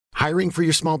Hiring for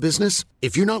your small business?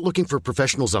 If you're not looking for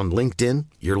professionals on LinkedIn,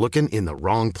 you're looking in the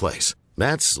wrong place.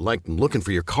 That's like looking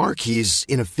for your car keys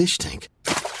in a fish tank.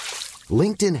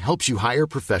 LinkedIn helps you hire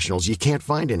professionals you can't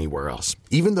find anywhere else,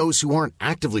 even those who aren't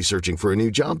actively searching for a new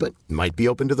job but might be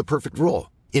open to the perfect role.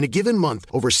 In a given month,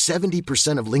 over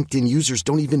 70% of LinkedIn users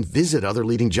don't even visit other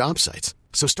leading job sites.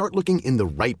 So start looking in the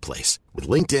right place. With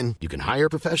LinkedIn, you can hire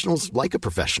professionals like a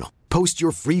professional. Post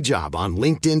your free job on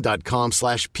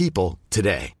linkedin.com/people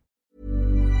today.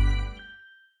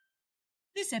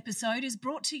 This episode is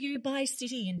brought to you by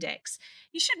City Index.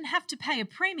 You shouldn't have to pay a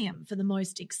premium for the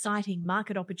most exciting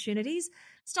market opportunities.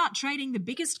 Start trading the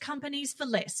biggest companies for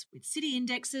less with City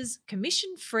Index's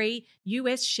commission-free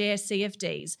US share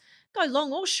CFDs. Go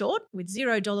long or short with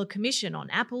 $0 commission on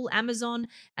Apple, Amazon,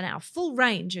 and our full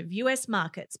range of US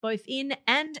markets, both in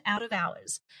and out of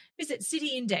hours. Visit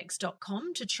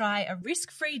cityindex.com to try a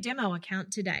risk-free demo account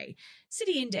today.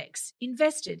 City Index,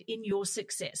 invested in your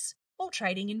success. All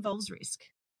trading involves risk.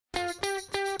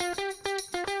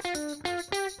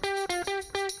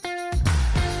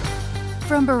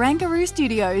 From Barangaroo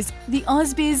Studios, the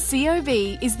AusBiz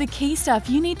COB is the key stuff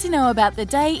you need to know about the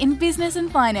day in business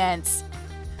and finance.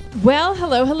 Well,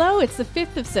 hello. It's the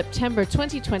 5th of September,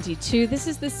 2022. This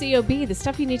is the COB, the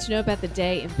stuff you need to know about the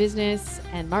day in business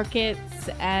and markets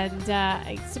and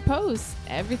I suppose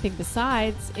everything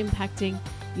besides impacting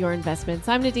your investments.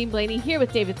 I'm Nadine Blaney here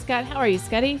with David Scott. How are you,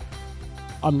 Scotty?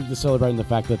 I'm just celebrating the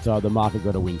fact that the market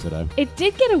got a win today. It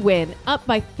did get a win, up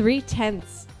by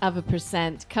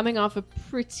 0.3%, coming off a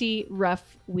pretty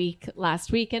rough week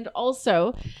last week. And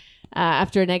also,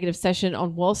 after a negative session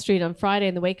on Wall Street on Friday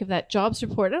in the wake of that jobs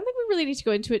report, I don't think we really need to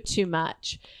go into it too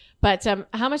much. But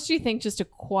how much do you think just a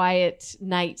quiet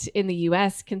night in the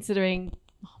U.S., considering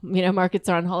markets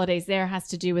are on holidays there, has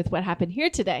to do with what happened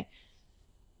here today?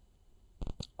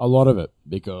 A lot of it,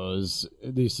 because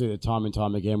you see it time and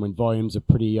time again when volumes are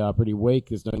pretty weak.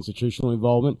 There's no institutional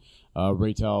involvement.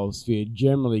 Retail sphere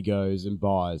generally goes and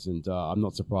buys, and I'm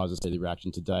not surprised to see the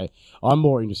reaction today. I'm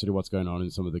more interested in what's going on in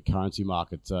some of the currency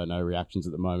markets. No reactions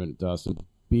at the moment. Some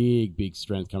big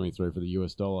strength coming through for the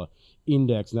US dollar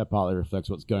index, and that partly reflects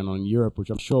what's going on in Europe, which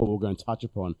I'm sure we'll go and touch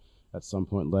upon at some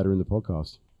point later in the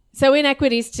podcast. So in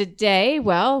equities today,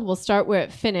 well, we'll start where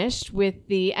it finished with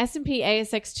the S&P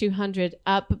ASX 200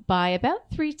 up by about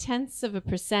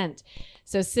 0.3%.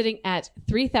 So sitting at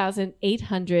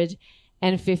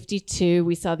 3,852.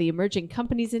 We saw the emerging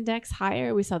companies index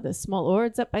higher. We saw the small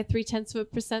ords up by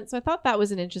 0.3%. So I thought that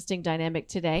was an interesting dynamic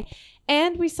today.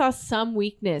 And we saw some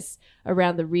weakness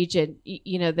around the region.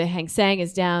 The Hang Seng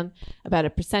is down about a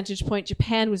percentage point.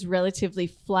 Japan was relatively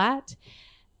flat.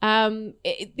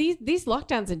 These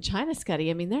lockdowns in China,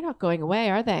 Scotty, they're not going away,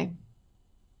 are they?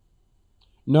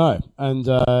 No, and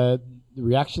the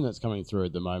reaction that's coming through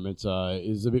at the moment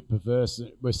is a bit perverse.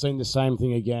 We're seeing the same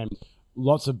thing again.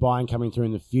 Lots of buying coming through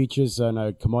in the futures,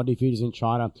 commodity futures in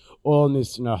China, all in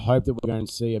this hope that we're going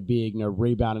to see a big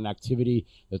rebound in activity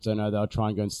that they'll try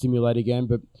and go and stimulate again.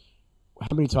 But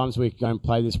how many times we go and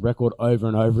play this record over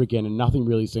and over again and nothing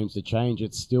really seems to change?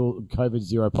 It's still COVID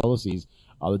zero policies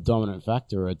are the dominant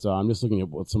factor. I'm just looking at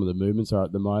what some of the movements are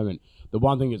at the moment. The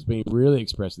one thing that's being really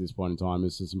expressed at this point in time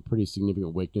is some pretty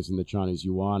significant weakness in the Chinese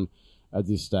yuan at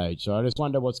this stage. So I just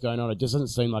wonder what's going on. It just doesn't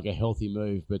seem like a healthy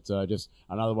move, but just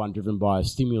another one driven by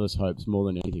stimulus hopes more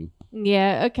than anything.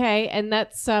 Yeah, okay. And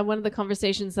that's one of the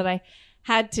conversations that I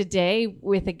had today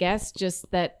with a guest, just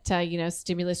that,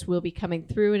 stimulus will be coming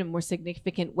through in a more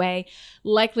significant way,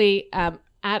 likely at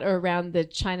or around the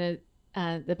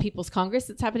People's Congress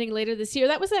that's happening later this year.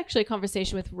 That was actually a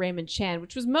conversation with Raymond Chan,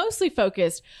 which was mostly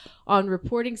focused on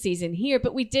reporting season here.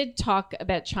 But we did talk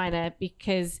about China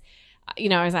because,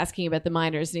 I was asking about the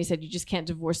miners and he said you just can't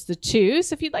divorce the two.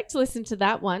 So if you'd like to listen to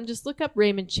that one, just look up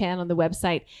Raymond Chan on the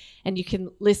website and you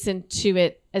can listen to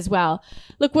it as well.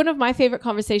 Look, one of my favorite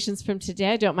conversations from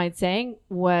today, I don't mind saying,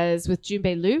 was with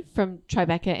Junbei Liu from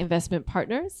Tribeca Investment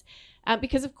Partners.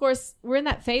 Because, of course, we're in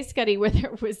that phase, Scotty, where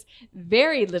there was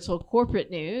very little corporate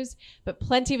news, but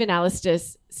plenty of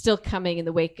analysis still coming in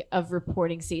the wake of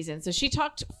reporting season. So she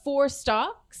talked 4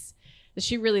 stocks that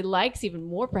she really likes, even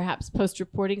more perhaps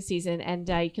post-reporting season. And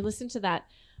you can listen to that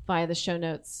via the show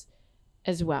notes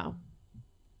as well.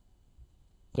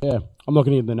 Yeah, I'm not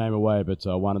going to give the name away, but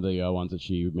one of the ones that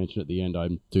she mentioned at the end, I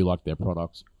do like their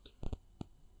products.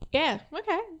 Yeah.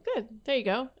 Okay. Good. There you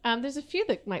go. There's a few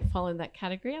that might fall in that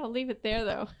category. I'll leave it there,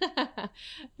 though.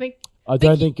 I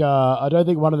don't think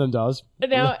one of them does.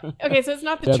 No. Okay. So it's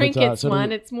not the trinkets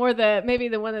one. It's more maybe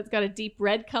the one that's got a deep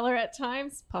red color at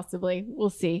times. Possibly. We'll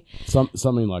see.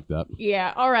 Something like that.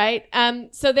 Yeah. All right.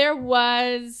 So there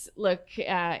was,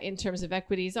 in terms of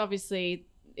equities, obviously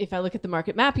if I look at the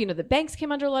market map, the banks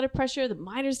came under a lot of pressure. The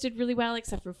miners did really well,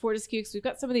 except for Fortescue. So we've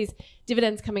got some of these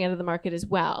dividends coming out of the market as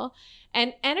well.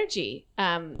 And energy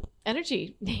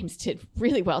names did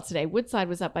really well today. Woodside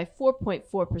was up by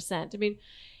 4.4%. I mean,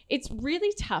 it's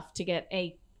really tough to get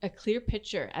a clear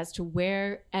picture as to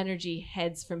where energy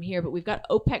heads from here. But we've got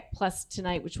OPEC Plus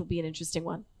tonight, which will be an interesting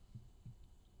one.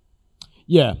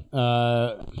 Yeah,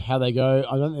 how they go,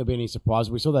 I don't think there'll be any surprise.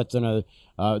 We saw that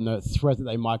threat that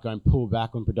they might go and pull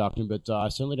back on production, but I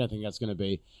certainly don't think that's going to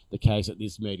be the case at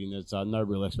this meeting. There's no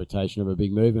real expectation of a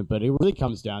big movement, but it really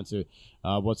comes down to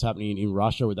what's happening in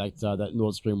Russia with that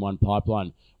Nord Stream 1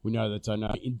 pipeline. We know that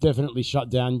indefinitely shut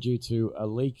down due to a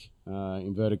leak,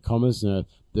 inverted commas,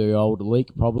 the old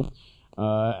leak problem.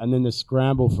 And then the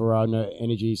scramble for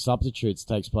energy substitutes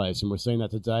takes place, and we're seeing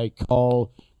that today.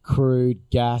 Coal, crude,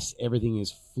 gas, everything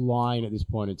is flying at this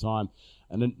point in time.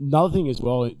 And another thing as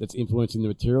well that's influencing the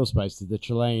material space is the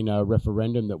Chilean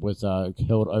referendum that was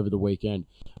held over the weekend.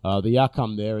 The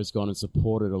outcome there has gone and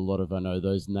supported a lot of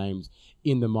those names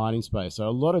in the mining space. So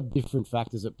a lot of different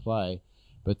factors at play.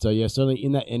 But certainly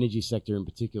in that energy sector in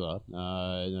particular,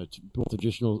 more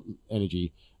traditional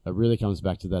energy, it really comes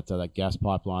back to that gas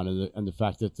pipeline and the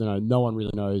fact that no one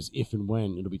really knows if and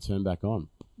when it'll be turned back on.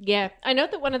 Yeah, I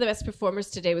note that one of the best performers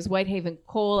today was Whitehaven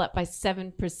Coal, up by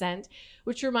 7%,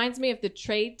 which reminds me of the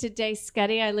trade today,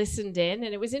 Scuddy. I listened in,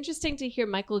 and it was interesting to hear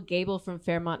Michael Gable from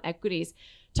Fairmont Equities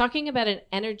talking about an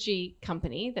energy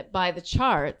company that by the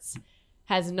charts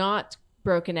has not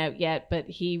broken out yet, but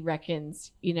he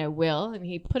reckons, will. And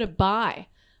he put a buy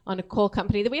on a coal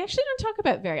company that we actually don't talk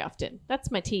about very often.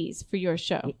 That's my tease for your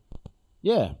show.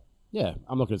 Yeah.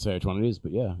 I'm not going to say which one it is,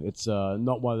 but yeah, it's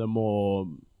not one of the more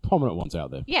prominent ones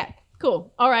out there. Yeah,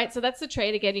 cool. All right, so that's the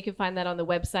trade. Again, you can find that on the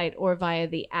website or via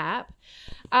the app.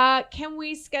 Can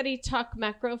we, Scuddy, talk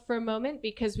macro for a moment?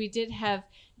 Because we did have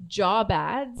job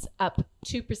ads up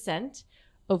 2%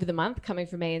 over the month coming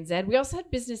from ANZ. We also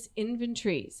had business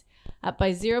inventories up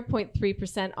by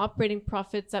 0.3%, operating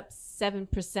profits up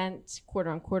 7%,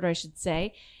 quarter on quarter, I should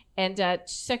say. And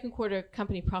second quarter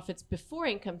company profits before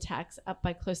income tax up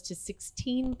by close to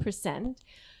 16%.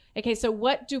 Okay, so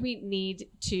what do we need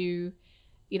to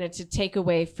take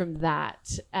away from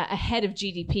that ahead of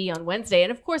GDP on Wednesday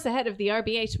and, of course, ahead of the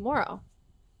RBA tomorrow?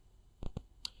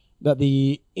 That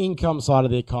the income side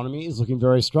of the economy is looking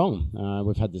very strong.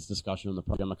 We've had this discussion on the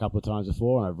program a couple of times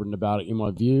before, and I've written about it in my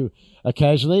view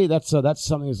occasionally. That's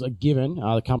something that's a given.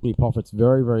 The company profit's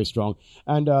very, very strong.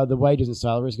 And the wages and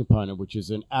salaries component, which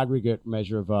is an aggregate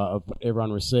measure of what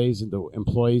everyone receives and the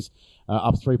employees,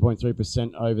 up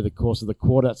 3.3% over the course of the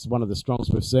quarter. That's one of the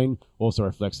strongest we've seen. Also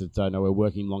reflects that we're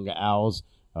working longer hours.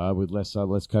 With less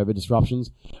COVID disruptions.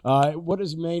 What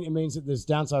does it mean? It means that there's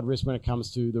downside risk when it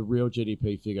comes to the real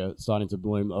GDP figure starting to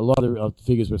bloom. A lot of the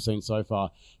figures we've seen so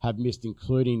far have missed,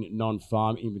 including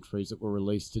non-farm inventories that were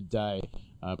released today.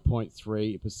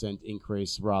 0.3%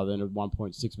 increase rather than a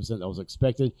 1.6% that was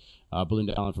expected.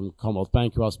 Belinda Allen from Commonwealth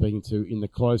Bank, who I was speaking to in the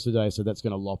close today, so that's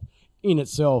going to lop in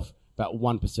itself about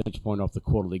 1 percentage point off the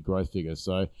quarterly growth figure.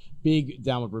 So big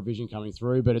downward revision coming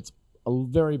through, but it's a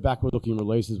very backward-looking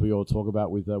release, as we all talk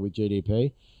about with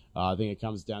GDP. I think it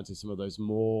comes down to some of those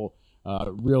more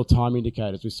real-time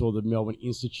indicators. We saw the Melbourne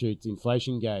Institute's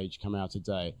inflation gauge come out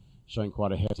today, showing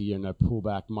quite a hefty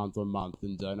pullback month on month.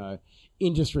 And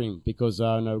interesting because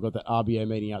we've got the RBA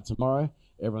meeting out tomorrow.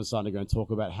 Everyone's starting to go and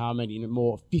talk about how many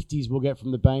more 50s we'll get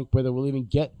from the bank, whether we'll even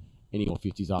get any more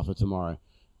 50s after tomorrow.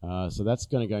 So that's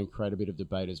going to go and create a bit of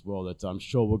debate as well that I'm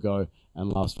sure will go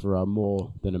and last for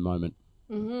more than a moment.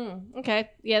 Mm-hmm. Okay.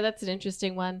 Yeah, that's an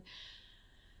interesting one.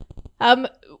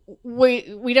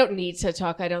 We don't need to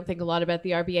talk, I don't think, a lot about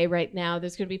the RBA right now.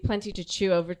 There's going to be plenty to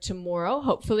chew over tomorrow.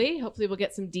 Hopefully we'll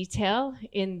get some detail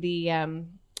in the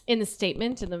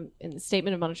statement in the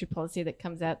statement of monetary policy that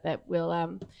comes out that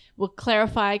will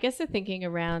clarify, I guess, the thinking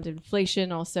around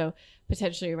inflation, also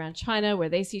potentially around China, where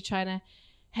they see China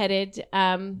headed.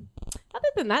 Other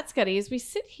than that, Scuddy, as we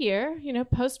sit here,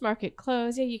 post-market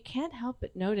close, you can't help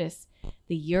but notice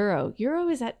the euro. Euro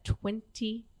is at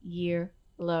 20-year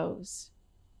lows.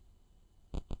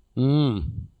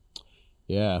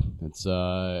 Yeah, it's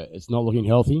not looking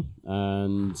healthy,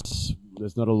 and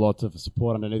there's not a lot of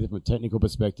support underneath it from a technical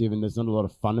perspective, and there's not a lot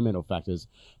of fundamental factors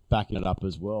backing it up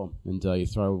as well. And you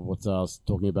throw what I was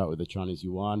talking about with the Chinese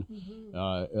yuan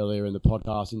earlier in the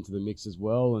podcast into the mix as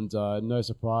well, and no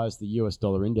surprise, the US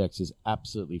dollar index is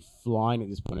absolutely flying at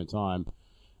this point in time.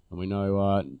 And we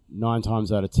know 9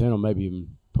 times out of 10, or maybe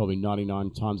even probably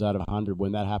 99 times out of 100,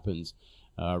 when that happens,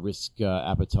 risk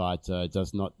appetite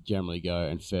does not generally go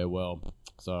and fare well.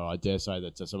 So I dare say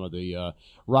that some of the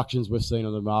ructions we've seen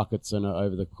on the markets and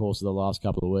over the course of the last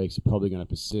couple of weeks are probably going to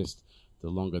persist the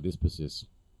longer this persists.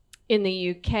 In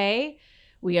the UK,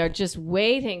 we are just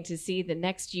waiting to see the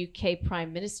next UK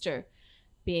Prime Minister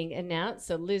being announced.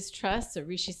 So Liz Truss or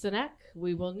Rishi Sunak,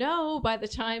 we will know by the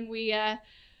time we,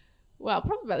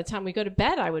 probably by the time we go to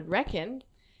bed, I would reckon.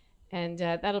 And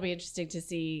that'll be interesting to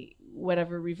see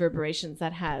whatever reverberations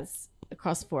that has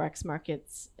across Forex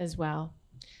markets as well.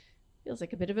 Feels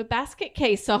like a bit of a basket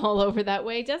case all over that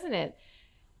way, doesn't it?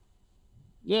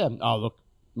 Yeah. Oh, look,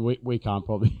 we can't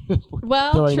probably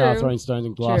throwing stones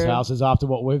in glass houses after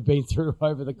what we've been through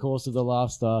over the course of the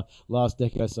last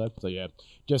decade or so. So yeah,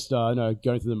 just going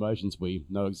through the motions, we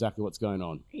know exactly what's going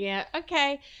on. Yeah.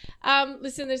 Okay.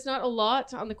 Listen, there's not a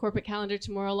lot on the corporate calendar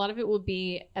tomorrow. A lot of it will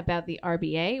be about the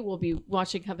RBA. We'll be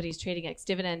watching companies trading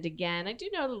ex-dividend again. I do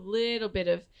know a little bit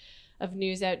of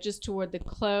news out just toward the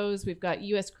close. We've got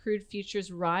U.S. crude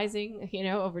futures rising,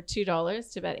 over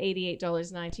 $2 to about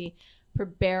 $88.90 per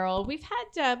barrel. We've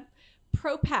had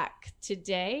Propac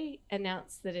today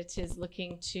announce that it is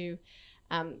looking to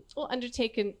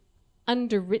undertake an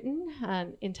underwritten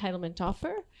entitlement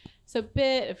offer. So a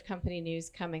bit of company news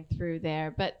coming through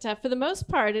there. But for the most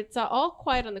part, it's all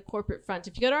quiet on the corporate front.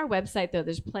 If you go to our website, though,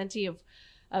 there's plenty of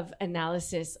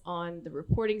analysis on the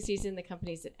reporting season, the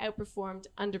companies that outperformed,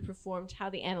 underperformed, how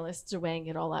the analysts are weighing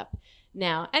it all up.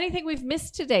 Now, anything we've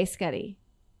missed today, Scotty?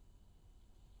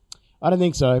 I don't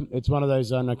think so. It's one of those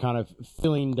kind of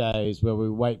filling days where we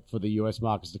wait for the US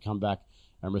markets to come back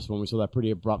and respond. We saw that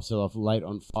pretty abrupt sell-off late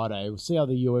on Friday. We'll see how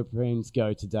the Europeans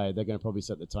go today. They're going to probably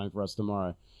set the tone for us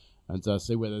tomorrow and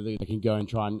see whether they can go and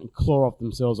try and claw off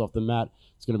themselves off the mat.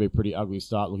 It's going to be a pretty ugly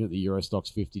start. Looking at the Euro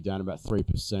Stoxx 50 down about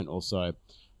 3% or so.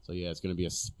 So, yeah, it's going to be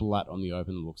a splat on the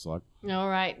open, it looks like. All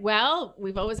right. Well,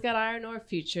 we've always got iron ore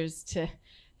futures to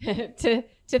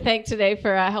thank today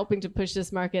for helping to push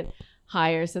this market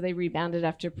higher. So they rebounded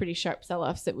after pretty sharp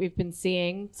sell-offs that we've been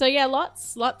seeing. So, yeah,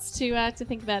 lots to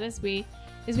think about as we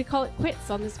call it quits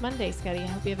on this Monday, Scotty. I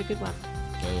hope you have a good one.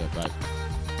 Yeah, bye.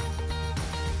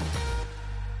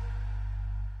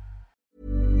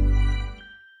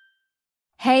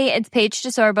 Hey, it's Paige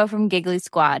DeSorbo from Giggly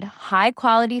Squad. High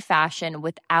quality fashion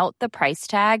without the price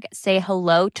tag. Say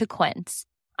hello to Quince.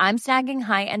 I'm snagging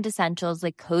high-end essentials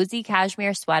like cozy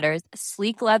cashmere sweaters,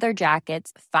 sleek leather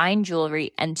jackets, fine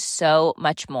jewelry, and so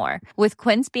much more. With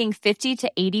Quince being 50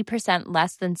 to 80%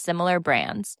 less than similar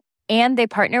brands. And they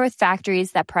partner with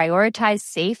factories that prioritize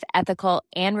safe, ethical,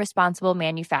 and responsible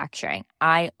manufacturing.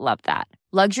 I love that.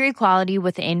 Luxury quality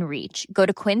within reach. Go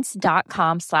to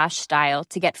quince.com/style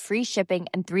to get free shipping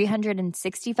and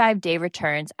 365-day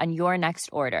returns on your next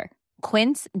order.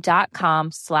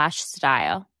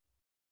 Quince.com/style.